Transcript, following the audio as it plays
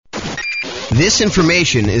This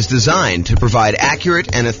information is designed to provide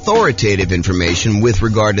accurate and authoritative information with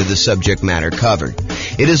regard to the subject matter covered.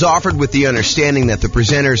 It is offered with the understanding that the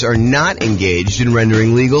presenters are not engaged in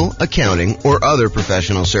rendering legal, accounting, or other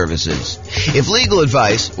professional services. If legal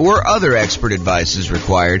advice or other expert advice is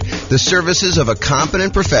required, the services of a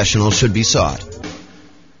competent professional should be sought.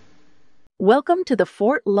 Welcome to the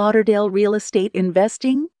Fort Lauderdale Real Estate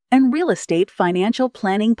Investing and Real Estate Financial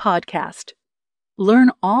Planning Podcast.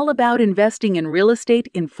 Learn all about investing in real estate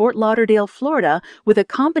in Fort Lauderdale, Florida, with a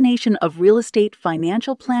combination of real estate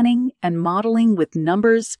financial planning and modeling with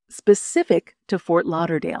numbers specific to Fort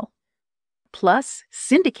Lauderdale. Plus,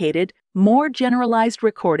 syndicated, more generalized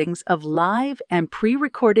recordings of live and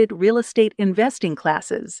pre-recorded real estate investing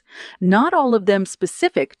classes, not all of them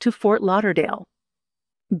specific to Fort Lauderdale.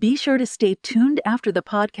 Be sure to stay tuned after the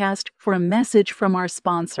podcast for a message from our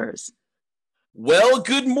sponsors. Well,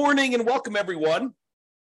 good morning and welcome, everyone.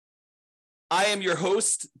 I am your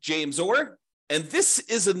host, James Orr, and this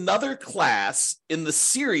is another class in the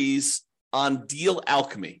series on Deal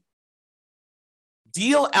Alchemy.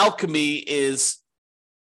 Deal Alchemy is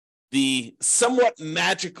the somewhat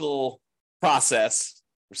magical process,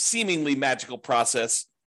 or seemingly magical process,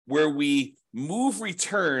 where we move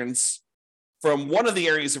returns from one of the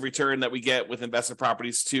areas of return that we get with investment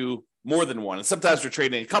properties to more than one. And sometimes we're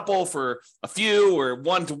trading a couple for a few or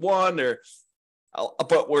one-to-one,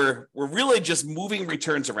 but we're really just moving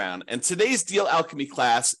returns around. And today's Deal Alchemy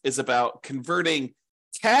class is about converting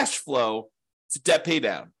cash flow to debt pay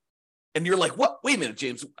down. And you're like, what? Wait a minute,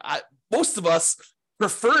 James. Most of us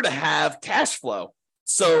prefer to have cash flow.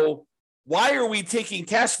 So why are we taking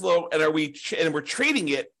cash flow and we're trading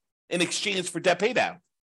it in exchange for debt pay down?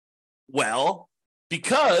 Well,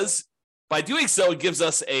 because by doing so, it gives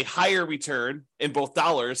us a higher return in both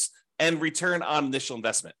dollars and return on initial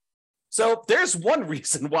investment. So there's one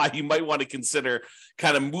reason why you might want to consider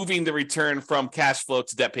kind of moving the return from cash flow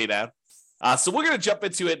to debt pay down. So we're going to jump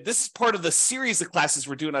into it. This is part of the series of classes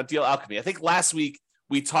we're doing on Deal Alchemy. I think last week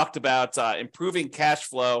we talked about improving cash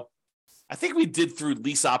flow. I think we did through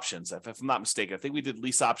lease options, if I'm not mistaken. I think we did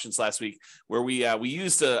lease options last week where we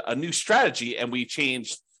used a new strategy and we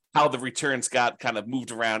changed how the returns got kind of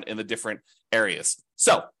moved around in the different areas.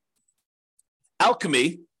 So,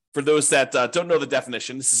 alchemy, for those that don't know the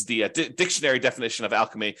definition, this is the dictionary definition of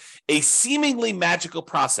alchemy, a seemingly magical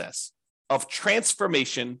process of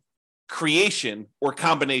transformation, creation, or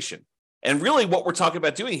combination. And really what we're talking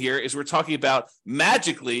about doing here is we're talking about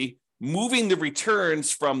magically moving the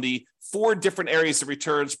returns from the 4 different areas of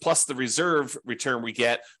returns plus the reserve return we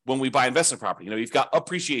get when we buy investment property. You know, you've got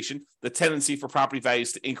appreciation, the tendency for property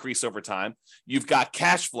values to increase over time. You've got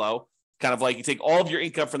cash flow, kind of like you take all of your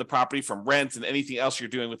income from the property, from rent and anything else you're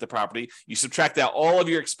doing with the property. You subtract out all of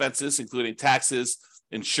your expenses, including taxes,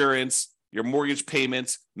 insurance, your mortgage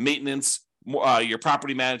payments, maintenance, your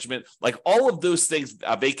property management, like all of those things,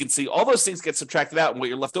 vacancy, all those things get subtracted out. And what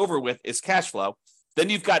you're left over with is cash flow. Then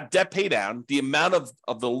you've got debt pay down, the amount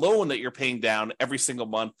of the loan that you're paying down every single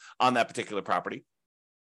month on that particular property.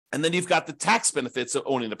 And then you've got the tax benefits of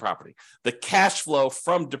owning the property. The cash flow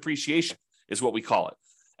from depreciation is what we call it.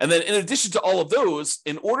 And then in addition to all of those,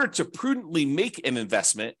 in order to prudently make an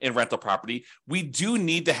investment in rental property, we do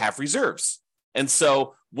need to have reserves. And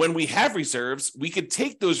so when we have reserves, we could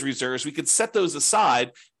take those reserves, we could set those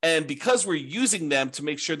aside. And because we're using them to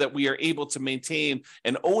make sure that we are able to maintain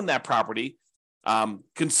and own that property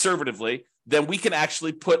conservatively, then we can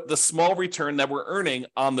actually put the small return that we're earning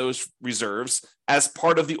on those reserves as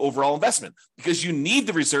part of the overall investment. Because you need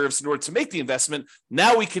the reserves in order to make the investment,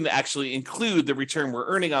 now we can actually include the return we're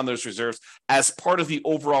earning on those reserves as part of the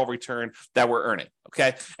overall return that we're earning,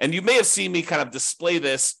 okay? And you may have seen me kind of display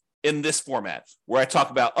this in this format, where I talk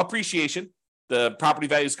about appreciation, the property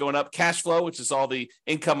values going up, cash flow, which is all the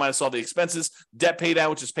income minus all the expenses, debt pay down,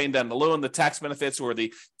 which is paying down the loan, the tax benefits or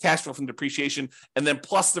the cash flow from depreciation, and then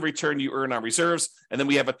plus the return you earn on reserves. And then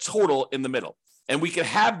we have a total in the middle. And we can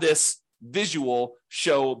have this visual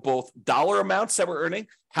show both dollar amounts that we're earning,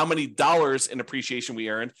 how many dollars in appreciation we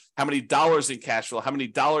earned, how many dollars in cash flow, how many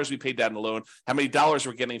dollars we paid down the loan, how many dollars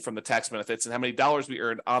we're getting from the tax benefits, and how many dollars we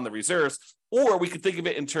earned on the reserves. Or we could think of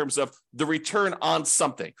it in terms of the return on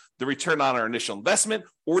something, the return on our initial investment,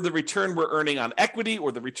 or the return we're earning on equity,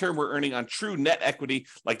 or the return we're earning on true net equity,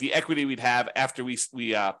 like the equity we'd have after we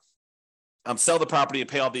sell the property and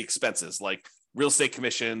pay all the expenses, like real estate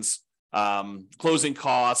commissions, closing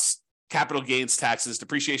costs, capital gains taxes,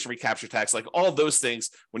 depreciation recapture tax, like all of those things.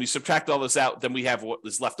 When you subtract all those out, then we have what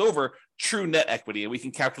is left over, true net equity, and we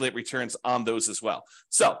can calculate returns on those as well.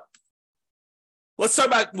 So let's talk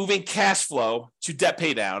about moving cash flow to debt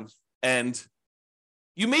pay down. And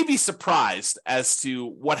you may be surprised as to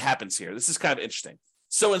what happens here. This is kind of interesting.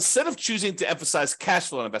 So instead of choosing to emphasize cash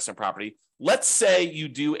flow on investment property, let's say you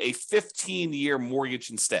do a 15-year mortgage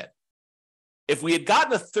instead. If we had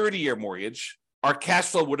gotten a 30-year mortgage, our cash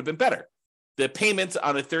flow would have been better. The payment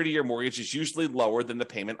on a 30-year mortgage is usually lower than the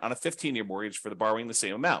payment on a 15-year mortgage for the borrowing the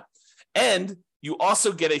same amount. And you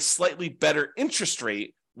also get a slightly better interest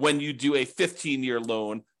rate when you do a 15-year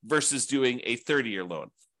loan versus doing a 30-year loan.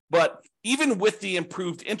 But even with the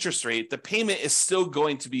improved interest rate, the payment is still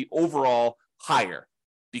going to be overall higher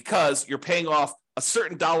because you're paying off a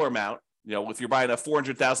certain dollar amount. You know, if you're buying a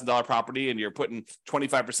 $400,000 property and you're putting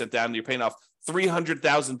 25% down, and you're paying off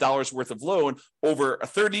 $300,000 worth of loan over a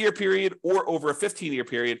 30-year period or over a 15-year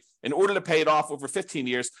period. In order to pay it off over 15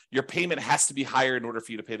 years, your payment has to be higher in order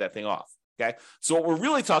for you to pay that thing off. Okay, so what we're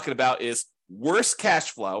really talking about is worse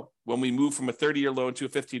cash flow when we move from a 30-year loan to a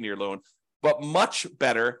 15-year loan, but much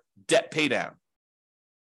better debt pay down.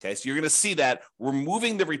 Okay, so you're going to see that we're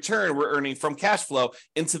moving the return we're earning from cash flow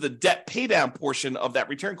into the debt pay down portion of that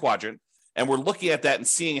return quadrant, and we're looking at that and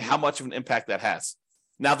seeing how much of an impact that has.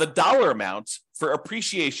 Now, the dollar amount for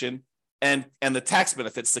appreciation and the tax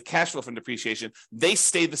benefits, the cash flow from depreciation, they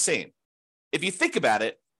stay the same. If you think about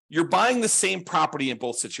it, you're buying the same property in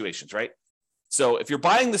both situations, right? So if you're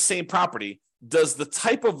buying the same property, does the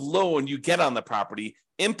type of loan you get on the property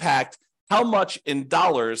impact how much in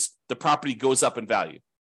dollars the property goes up in value?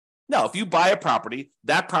 No, if you buy a property,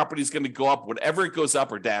 that property is going to go up whatever it goes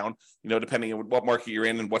up or down, you know, depending on what market you're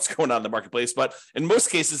in and what's going on in the marketplace. But in most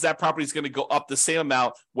cases, that property is going to go up the same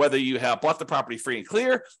amount, whether you have bought the property free and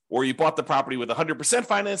clear, or you bought the property with 100%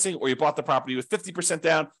 financing, or you bought the property with 50%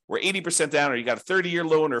 down or 80% down, or you got a 30-year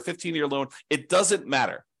loan or a 15-year loan. It doesn't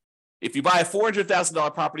matter. If you buy a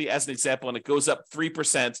 $400,000 property, as an example, and it goes up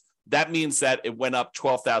 3%, that means that it went up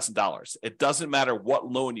 $12,000. It doesn't matter what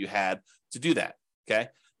loan you had to do that, okay?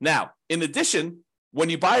 Now, in addition, when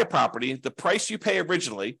you buy a property, the price you pay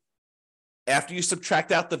originally, after you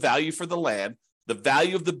subtract out the value for the land, the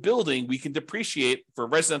value of the building we can depreciate for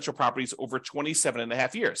residential properties over 27 and a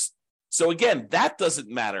half years. So again, that doesn't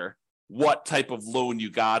matter what type of loan you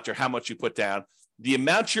got or how much you put down. The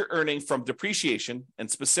amount you're earning from depreciation, and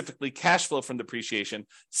specifically cash flow from depreciation,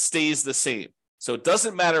 stays the same. So it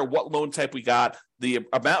doesn't matter what loan type we got, the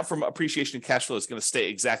amount from appreciation and cash flow is going to stay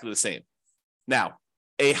exactly the same. Now,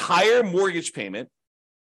 a higher mortgage payment,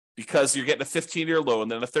 because you're getting a 15-year loan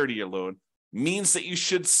than a 30-year loan, means that you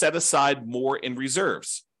should set aside more in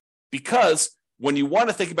reserves. Because when you want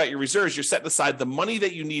to think about your reserves, you're setting aside the money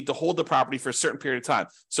that you need to hold the property for a certain period of time.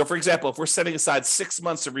 So for example, if we're setting aside 6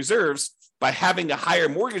 months of reserves, by having a higher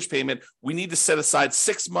mortgage payment, we need to set aside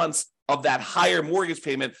 6 months of that higher mortgage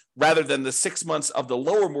payment rather than the 6 months of the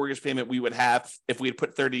lower mortgage payment we would have if we had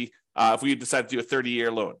put if we had decided to do a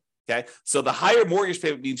 30-year loan. Okay, so the higher mortgage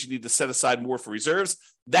payment means you need to set aside more for reserves.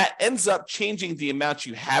 That ends up changing the amount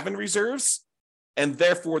you have in reserves and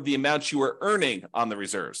therefore the amount you are earning on the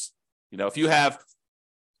reserves. You know, if you have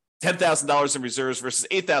 $10,000 in reserves versus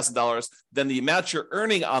 $8,000, then the amount you're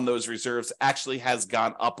earning on those reserves actually has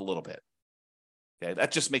gone up a little bit. Okay,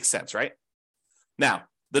 that just makes sense, right? Now,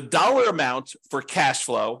 the dollar amount for cash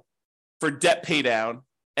flow, for debt pay down,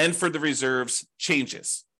 and for the reserves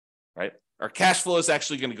changes, right? Our cash flow is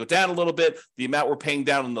actually going to go down a little bit. The amount we're paying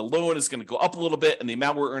down on the loan is going to go up a little bit, and the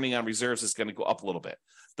amount we're earning on reserves is going to go up a little bit.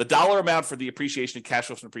 The dollar amount for the appreciation and cash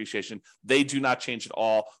flow from appreciation, they do not change at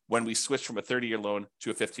all when we switch from a 30-year loan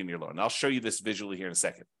to a 15-year loan. And I'll show you this visually here in a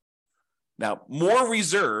second. Now, more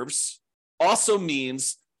reserves also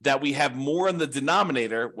means that we have more in the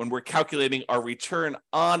denominator when we're calculating our return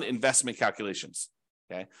on investment calculations,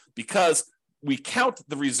 okay? Because we count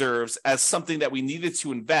the reserves as something that we needed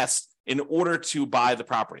to invest in order to buy the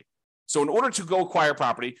property. So in order to go acquire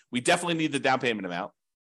property, we definitely need the down payment amount.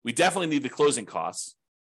 We definitely need the closing costs.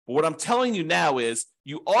 But what I'm telling you now is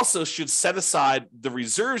you also should set aside the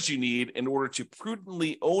reserves you need in order to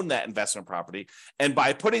prudently own that investment property. And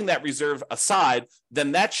by putting that reserve aside,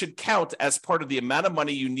 then that should count as part of the amount of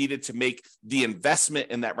money you needed to make the investment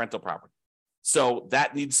in that rental property. So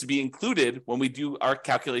that needs to be included when we do our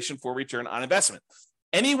calculation for return on investment.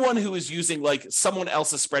 Anyone who is using like someone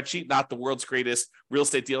else's spreadsheet, not the world's greatest real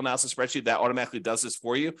estate deal analysis spreadsheet that automatically does this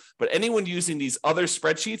for you, but anyone using these other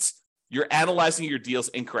spreadsheets, you're analyzing your deals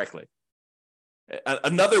incorrectly.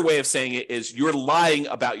 Another way of saying it is you're lying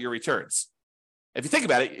about your returns. If you think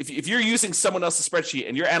about it, if you're using someone else's spreadsheet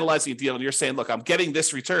and you're analyzing a deal and you're saying, look, I'm getting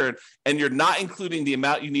this return, and you're not including the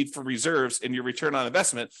amount you need for reserves in your return on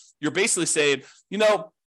investment, you're basically saying, you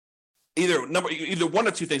know, either one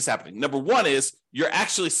or two things happening. Number one is you're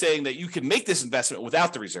actually saying that you can make this investment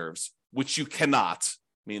without the reserves, which you cannot.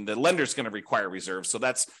 mean, the lender's going to require reserves. So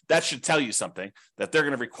that should tell you something, that they're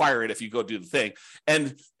going to require it if you go do the thing.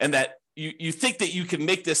 And that you think that you can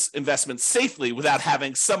make this investment safely without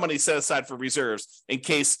having some money set aside for reserves in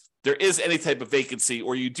case there is any type of vacancy,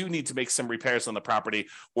 or you do need to make some repairs on the property,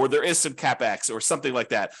 or there is some CapEx or something like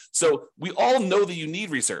that. So we all know that you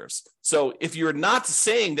need reserves. So if you're not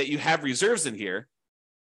saying that you have reserves in here,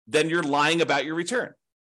 then you're lying about your return.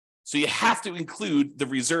 So you have to include the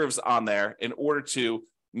reserves on there in order to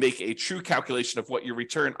make a true calculation of what your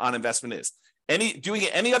return on investment is. Doing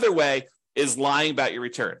it any other way is lying about your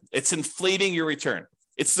return. It's inflating your return.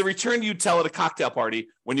 It's the return you tell at a cocktail party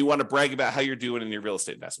when you want to brag about how you're doing in your real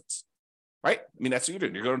estate investments, right? I mean, that's what you're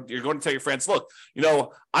doing. You're going to tell your friends, look,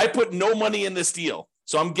 I put no money in this deal,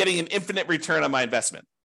 so I'm getting an infinite return on my investment.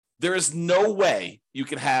 There is no way you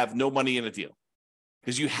can have no money in a deal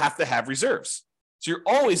because you have to have reserves. So you're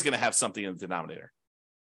always going to have something in the denominator.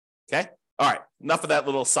 Okay? All right. Enough of that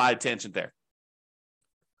little side tangent there.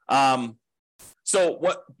 So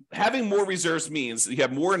what having more reserves means, you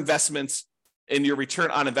have more investments in your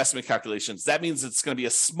return on investment calculations. That means it's going to be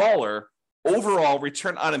a smaller overall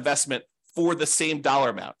return on investment for the same dollar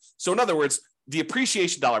amount. So in other words, the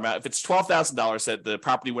appreciation dollar amount, if it's $12,000 that the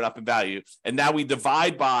property went up in value, and now we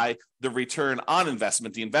divide by the return on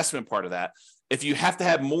investment, the investment part of that, if you have to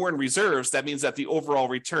have more in reserves, that means that the overall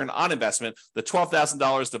return on investment, the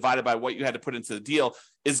 $12,000 divided by what you had to put into the deal,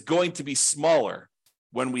 is going to be smaller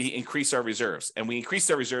when we increase our reserves. And we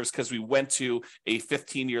increased our reserves because we went to a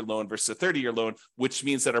 15-year loan versus a 30-year loan, which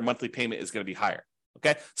means that our monthly payment is going to be higher.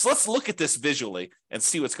 Okay, so let's look at this visually and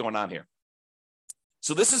see what's going on here.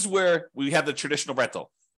 So this is where we have the traditional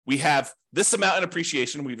rental. We have this amount in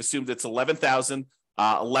appreciation. We've assumed it's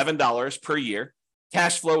 $11,011 per year.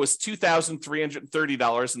 Cash flow is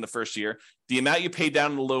 $2,330 in the first year. The amount you pay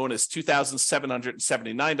down in the loan is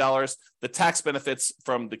 $2,779. The tax benefits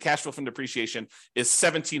from the cash flow from depreciation is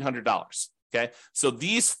 $1,700. Okay, so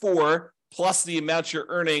these four plus the amount you're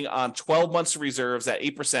earning on 12 months of reserves at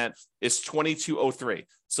 8% is $2,203.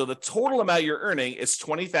 So the total amount you're earning is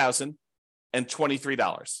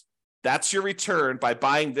 $20,023. That's your return by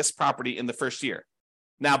buying this property in the first year.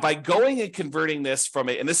 Now, by going and converting this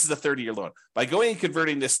and this is a 30-year loan, by going and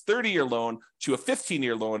converting this 30-year loan to a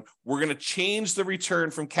 15-year loan, we're going to change the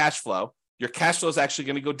return from cash flow. Your cash flow is actually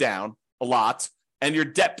going to go down a lot, and your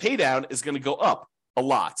debt pay down is going to go up a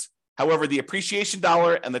lot. However, the appreciation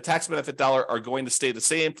dollar and the tax benefit dollar are going to stay the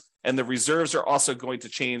same, and the reserves are also going to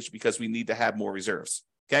change because we need to have more reserves.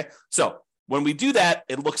 Okay, so when we do that,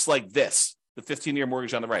 it looks like this, the 15-year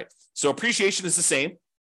mortgage on the right. So appreciation is the same.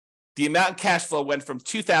 The amount in cash flow went from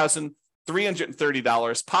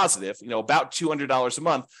 $2,330 positive, about $200 a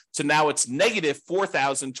month, to now it's negative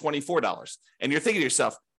 $4,024. And you're thinking to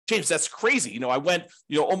yourself, James, that's crazy. I went,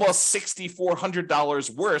 almost $6,400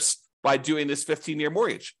 worse by doing this 15-year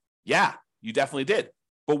mortgage. Yeah, you definitely did.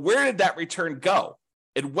 But where did that return go?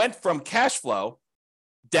 It went from cash flow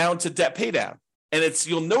down to debt pay down. And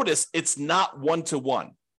you'll notice it's not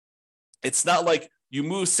one-to-one. It's not like you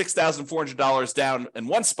move $6,400 down in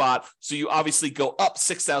one spot, so you obviously go up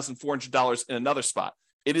 $6,400 in another spot.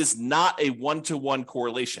 It is not a one-to-one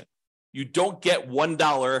correlation. You don't get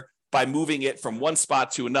 $1 by moving it from one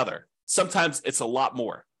spot to another. Sometimes it's a lot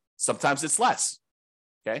more. Sometimes it's less.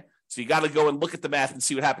 Okay, so you got to go and look at the math and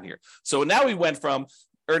see what happened here. So now we went from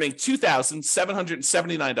earning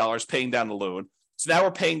 $2,779 paying down the loan. So now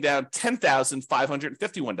we're paying down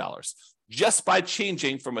 $10,551. Just by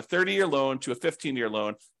changing from a 30-year loan to a 15-year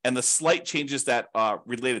loan and the slight changes that are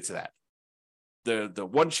related to that. The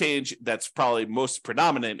one change that's probably most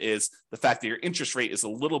predominant is the fact that your interest rate is a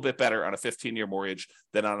little bit better on a 15-year mortgage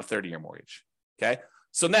than on a 30-year mortgage. Okay,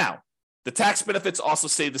 so now the tax benefits also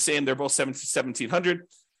stay the same. They're both $1,700.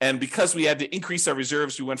 And because we had to increase our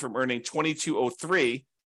reserves, we went from earning $2,203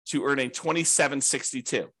 to earning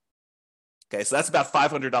 $2,762. Okay, so that's about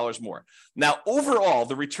 $500 more. Now, overall,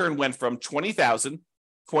 the return went from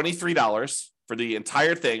 $20,023 for the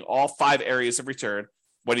entire thing, all 5 areas of return,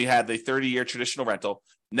 when you had the 30-year traditional rental.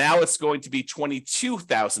 Now it's going to be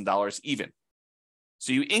 $22,000 even.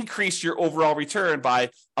 So you increase your overall return by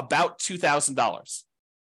about $2,000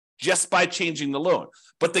 just by changing the loan.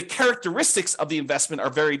 But the characteristics of the investment are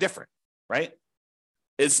very different, right?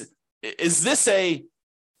 Is this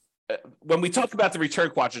when we talk about the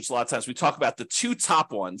return quadrants, a lot of times we talk about the 2 top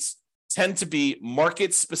ones tend to be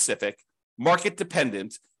market specific, market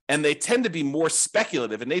dependent, and they tend to be more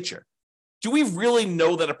speculative in nature. Do we really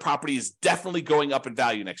know that a property is definitely going up in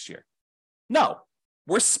value next year? No.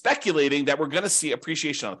 we're speculating that we're going to see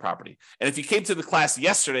appreciation on the property. And if you came to the class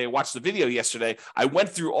yesterday, watched the video yesterday, I went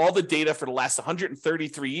through all the data for the last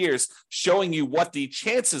 133 years, showing you what the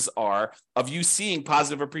chances are of you seeing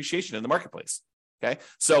positive appreciation in the marketplace. Okay,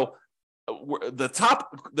 so the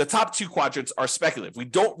top two quadrants are speculative. We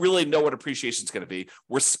don't really know what appreciation is going to be.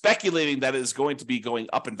 We're speculating that it is going to be going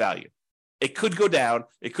up in value. It could go down.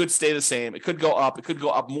 It could stay the same. It could go up. It could go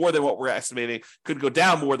up more than what we're estimating. It could go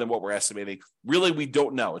down more than what we're estimating. Really, we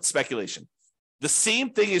don't know. It's speculation. The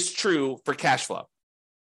same thing is true for cash flow.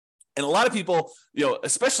 And a lot of people,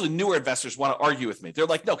 especially newer investors, want to argue with me. They're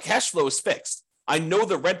like, no, cash flow is fixed. I know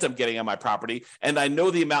the rent I'm getting on my property, and I know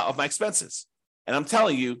the amount of my expenses. And I'm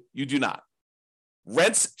telling you, you do not.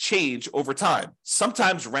 Rents change over time.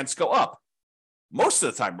 Sometimes rents go up. Most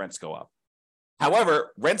of the time, rents go up.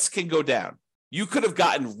 However, rents can go down. You could have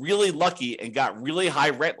gotten really lucky and got really high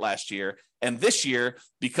rent last year. And this year,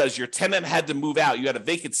 because your tenant had to move out, you had a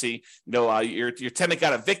vacancy, your tenant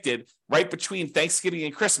got evicted right between Thanksgiving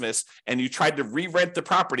and Christmas, and you tried to re-rent the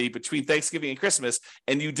property between Thanksgiving and Christmas,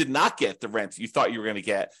 and you did not get the rent you thought you were going to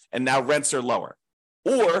get, and now rents are lower.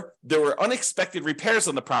 Or there were unexpected repairs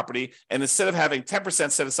on the property, and instead of having 10%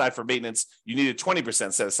 set aside for maintenance, you needed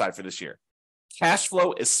 20% set aside for this year. Cash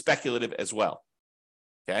flow is speculative as well.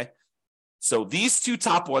 Okay, so these two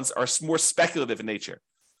top ones are more speculative in nature.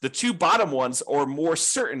 The two bottom ones are more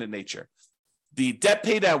certain in nature. The debt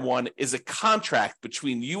paydown one is a contract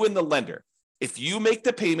between you and the lender. If you make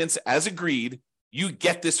the payments as agreed, you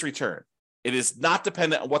get this return. It is not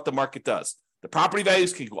dependent on what the market does. The property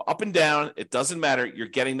values can go up and down. It doesn't matter. You're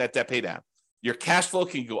getting that debt paydown. Your cash flow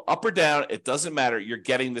can go up or down. It doesn't matter. You're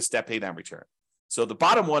getting this debt paydown return. So the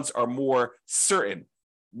bottom ones are more certain,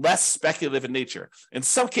 less speculative in nature. In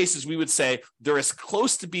some cases, we would say they're as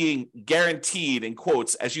close to being guaranteed, in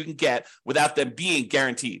quotes, as you can get without them being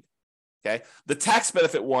guaranteed. Okay. The tax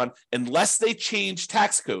benefit one, unless they change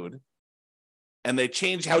tax code and they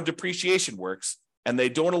change how depreciation works, and they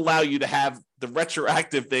don't allow you to have the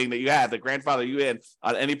retroactive thing that you had, the grandfather you in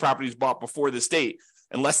on any properties bought before this date,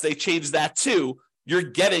 unless they change that too, you're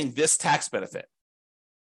getting this tax benefit.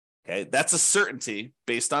 Okay. That's a certainty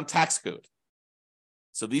based on tax code.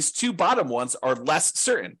 So these two bottom ones are less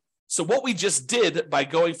certain. So what we just did by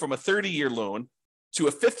going from a 30-year loan to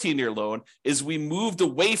a 15-year loan is we moved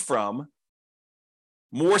away from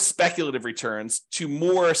more speculative returns to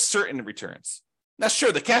more certain returns. Now,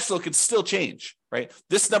 sure, the cash flow can still change, right?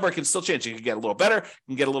 This number can still change. It can get a little better, it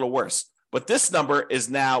can get a little worse. But this number is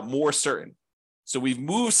now more certain. So we've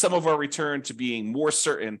moved some of our return to being more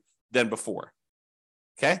certain than before.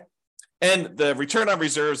 Okay? And the return on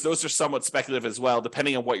reserves, those are somewhat speculative as well,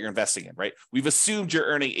 depending on what you're investing in, right? We've assumed you're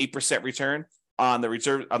earning 8% return on the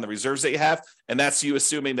reserves that you have, and that's you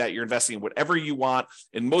assuming that you're investing in whatever you want.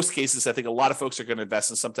 In most cases, I think a lot of folks are going to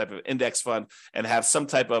invest in some type of index fund and have some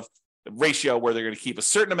type of ratio where they're going to keep a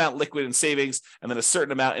certain amount liquid in savings and then a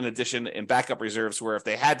certain amount in addition in backup reserves, where if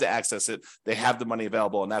they had to access it, they have the money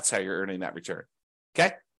available, and that's how you're earning that return.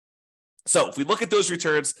 Okay? So if we look at those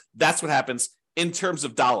returns, that's what happens in terms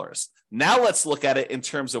of dollars. Now let's look at it in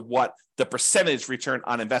terms of what the percentage return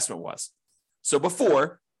on investment was. So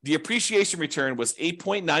before, the appreciation return was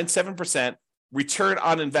 8.97% return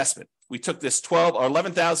on investment. We took this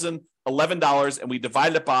 $11,011 and we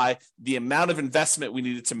divided it by the amount of investment we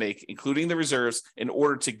needed to make, including the reserves, in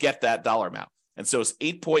order to get that dollar amount. And so it's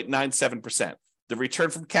 8.97%. The return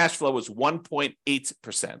from cash flow was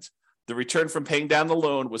 1.8%. The return from paying down the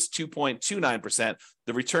loan was 2.29%.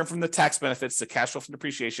 The return from the tax benefits, the cash flow from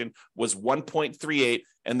depreciation, was 1.38%,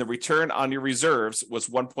 and the return on your reserves was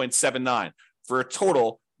 1.79%, for a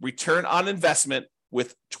total return on investment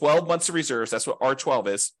with 12 months of reserves, that's what R12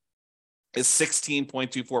 is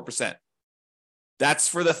 16.24%. That's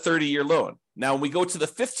for the 30-year loan. Now, when we go to the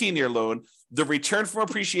 15-year loan, the return from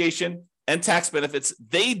appreciation and tax benefits,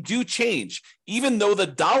 they do change, even though the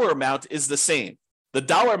dollar amount is the same. The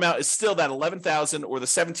dollar amount is still that $11,000 or the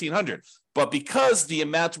 $1,700, but because the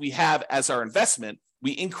amount we have as our investment,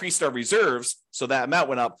 we increased our reserves, so that amount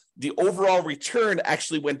went up. The overall return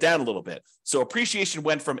actually went down a little bit. So appreciation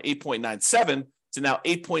went from 8.97 to now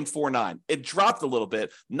 8.49. It dropped a little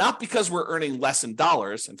bit, not because we're earning less in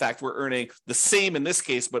dollars. In fact, we're earning the same in this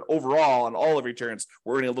case, but overall on all of returns,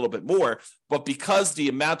 we're earning a little bit more. But because the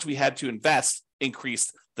amount we had to invest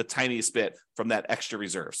increased the tiniest bit from that extra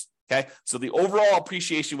reserves. Okay, so the overall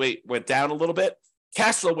appreciation rate went down a little bit.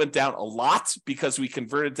 Cash flow went down a lot because we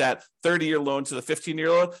converted that 30-year loan to the 15-year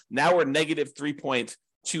loan. Now we're negative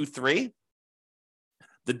 3.23.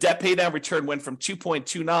 The debt paydown return went from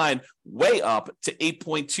 2.29 way up to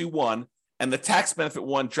 8.21, and the tax benefit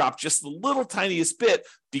one dropped just the little tiniest bit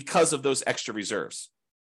because of those extra reserves.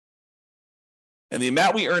 And the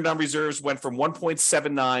amount we earned on reserves went from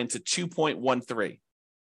 1.79 to 2.13.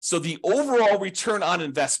 So the overall return on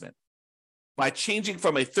investment by changing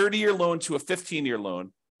from a 30-year loan to a 15-year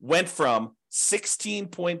loan went from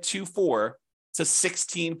 16.24 to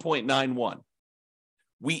 16.91.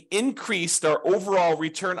 We increased our overall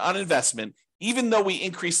return on investment, even though we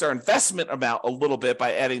increased our investment amount a little bit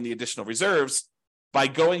by adding the additional reserves, by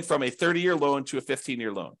going from a 30-year loan to a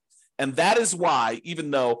 15-year loan. And that is why,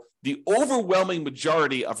 even though the overwhelming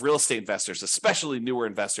majority of real estate investors, especially newer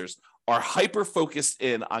investors, are hyper-focused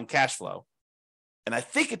in on cash flow, and I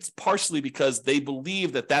think it's partially because they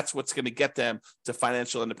believe that that's what's going to get them to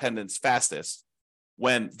financial independence fastest,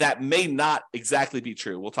 when that may not exactly be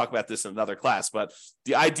true. We'll talk about this in another class, but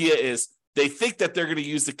the idea is they think that they're going to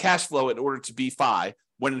use the cash flow in order to be FI,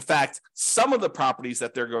 when in fact, some of the properties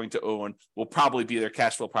that they're going to own will probably be their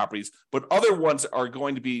cash flow properties, but other ones are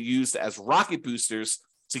going to be used as rocket boosters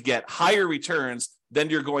to get higher returns.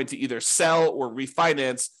 Then you're going to either sell or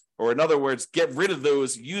refinance, or in other words, get rid of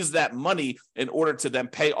those, use that money in order to then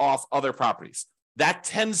pay off other properties. That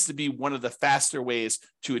tends to be one of the faster ways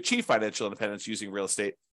to achieve financial independence using real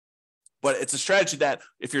estate. But it's a strategy that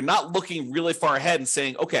if you're not looking really far ahead and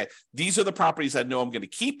saying, okay, these are the properties I know I'm going to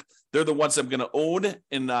keep, they're the ones I'm going to own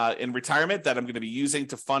in retirement that I'm going to be using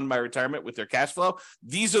to fund my retirement with their cash flow.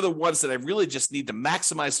 These are the ones that I really just need to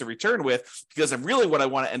maximize the return with, because really what I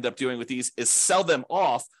want to end up doing with these is sell them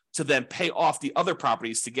off to then pay off the other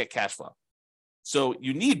properties to get cash flow. So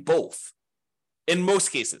you need both in most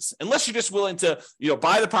cases, unless you're just willing to,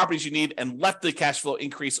 buy the properties you need and let the cash flow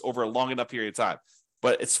increase over a long enough period of time.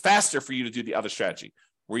 But it's faster for you to do the other strategy,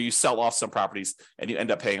 where you sell off some properties and you end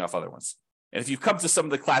up paying off other ones. And if you come to some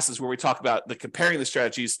of the classes where we talk about the comparing the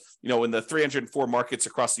strategies, in the 304 markets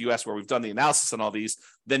across the US where we've done the analysis on all these,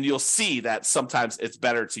 then you'll see that sometimes it's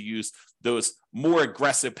better to use those more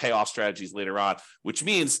aggressive payoff strategies later on, which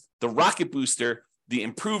means the rocket booster, the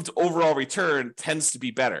improved overall return tends to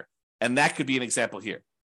be better. And that could be an example here.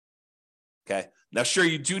 Okay. Now, sure,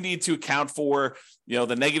 you do need to account for,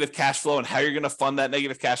 the negative cash flow and how you're going to fund that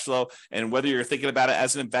negative cash flow, and whether you're thinking about it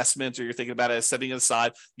as an investment or you're thinking about it as setting it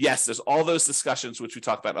aside. Yes, there's all those discussions, which we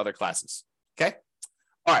talk about in other classes. Okay.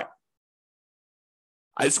 All right.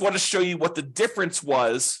 I just want to show you what the difference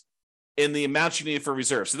was in the amount you needed for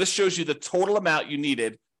reserves. So this shows you the total amount you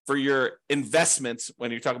needed for your investments when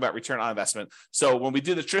you're talking about return on investment. So when we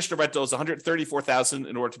do the traditional rental, it's $134,000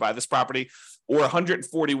 in order to buy this property, or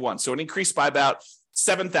 $141,000. So it increased by about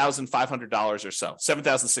 $7,500 or so.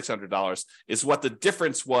 $7,600 is what the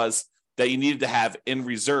difference was that you needed to have in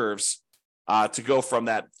reserves to go from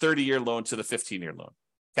that 30-year loan to the 15-year loan.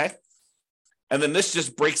 Okay. And then this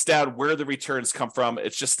just breaks down where the returns come from.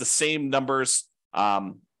 It's just the same numbers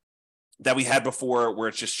that we had before, where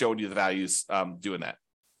it's just showing you the values doing that.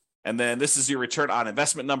 And then this is your return on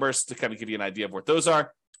investment numbers to kind of give you an idea of what those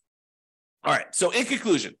are. All right. So in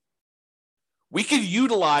conclusion, we could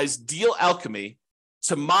utilize Deal Alchemy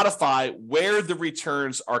to modify where the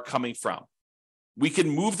returns are coming from. We can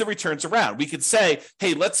move the returns around. We could say,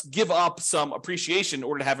 hey, let's give up some appreciation in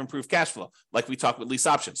order to have improved cash flow, like we talked with lease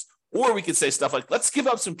options. Or we could say stuff like, let's give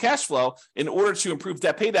up some cash flow in order to improve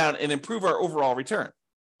debt pay down and improve our overall return.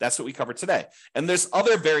 That's what we covered today. And there's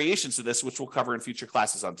other variations to this, which we'll cover in future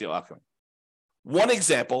classes on Deal Alchemy. One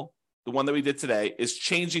example, the one that we did today, is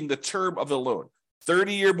changing the term of the loan,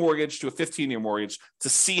 30-year mortgage to a 15-year mortgage, to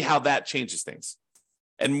see how that changes things.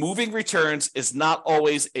 And moving returns is not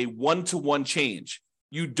always a one-to-one change.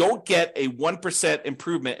 You don't get a 1%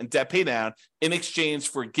 improvement in debt pay down in exchange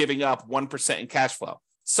for giving up 1% in cash flow.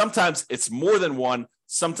 Sometimes it's more than one,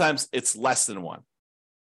 sometimes it's less than one.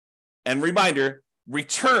 And reminder,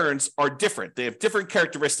 returns are different. They have different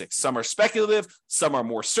characteristics. Some are speculative, some are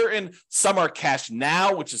more certain, some are cash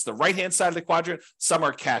now, which is the right-hand side of the quadrant, some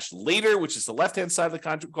are cash later, which is the left-hand side of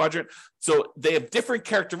the quadrant. So they have different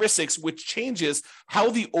characteristics, which changes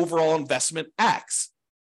how the overall investment acts.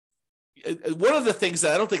 One of the things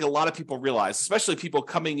that I don't think a lot of people realize, especially people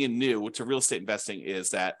coming in new to real estate investing,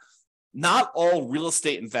 is that not all real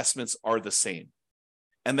estate investments are the same.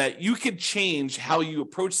 And that you can change how you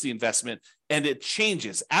approach the investment, and it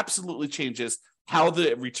changes, absolutely changes how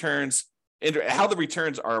the returns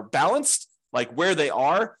are balanced, like where they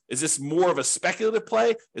are. Is this more of a speculative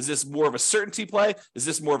play? Is this more of a certainty play? Is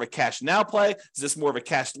this more of a cash now play? Is this more of a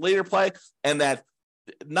cash later play? And that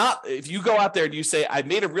not, if you go out there and you say, I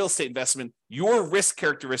made a real estate investment, your risk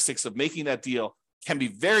characteristics of making that deal can be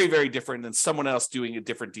very, very different than someone else doing a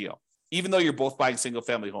different deal, even though you're both buying single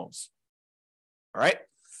family homes. All right.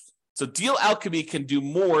 So Deal Alchemy can do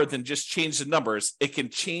more than just change the numbers. It can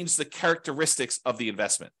change the characteristics of the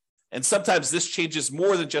investment. And sometimes this changes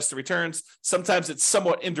more than just the returns. Sometimes it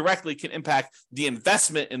somewhat indirectly can impact the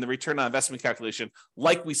investment in the return on investment calculation,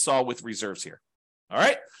 like we saw with reserves here. All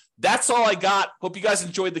right, that's all I got. Hope you guys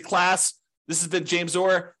enjoyed the class. This has been James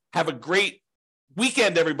Orr. Have a great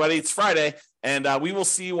weekend, everybody. It's Friday, and we will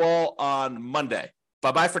see you all on Monday.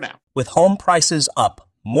 Bye-bye for now. With home prices up,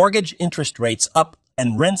 mortgage interest rates up,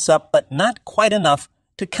 and rents up, but not quite enough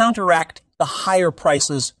to counteract the higher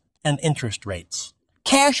prices and interest rates.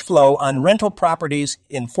 Cash flow on rental properties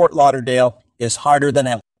in Fort Lauderdale is harder than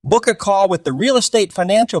ever. Book a call with the Real Estate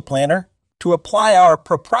Financial Planner to apply our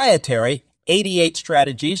proprietary 88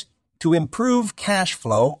 strategies to improve cash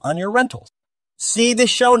flow on your rentals. See the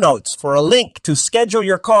show notes for a link to schedule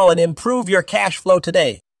your call and improve your cash flow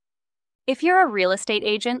today. If you're a real estate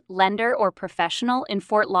agent, lender, or professional in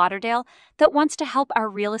Fort Lauderdale that wants to help our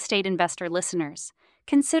real estate investor listeners,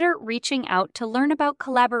 consider reaching out to learn about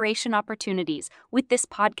collaboration opportunities with this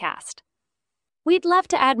podcast. We'd love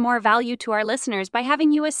to add more value to our listeners by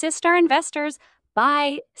having you assist our investors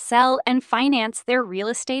buy, sell, and finance their real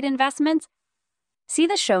estate investments. See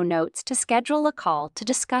the show notes to schedule a call to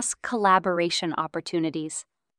discuss collaboration opportunities.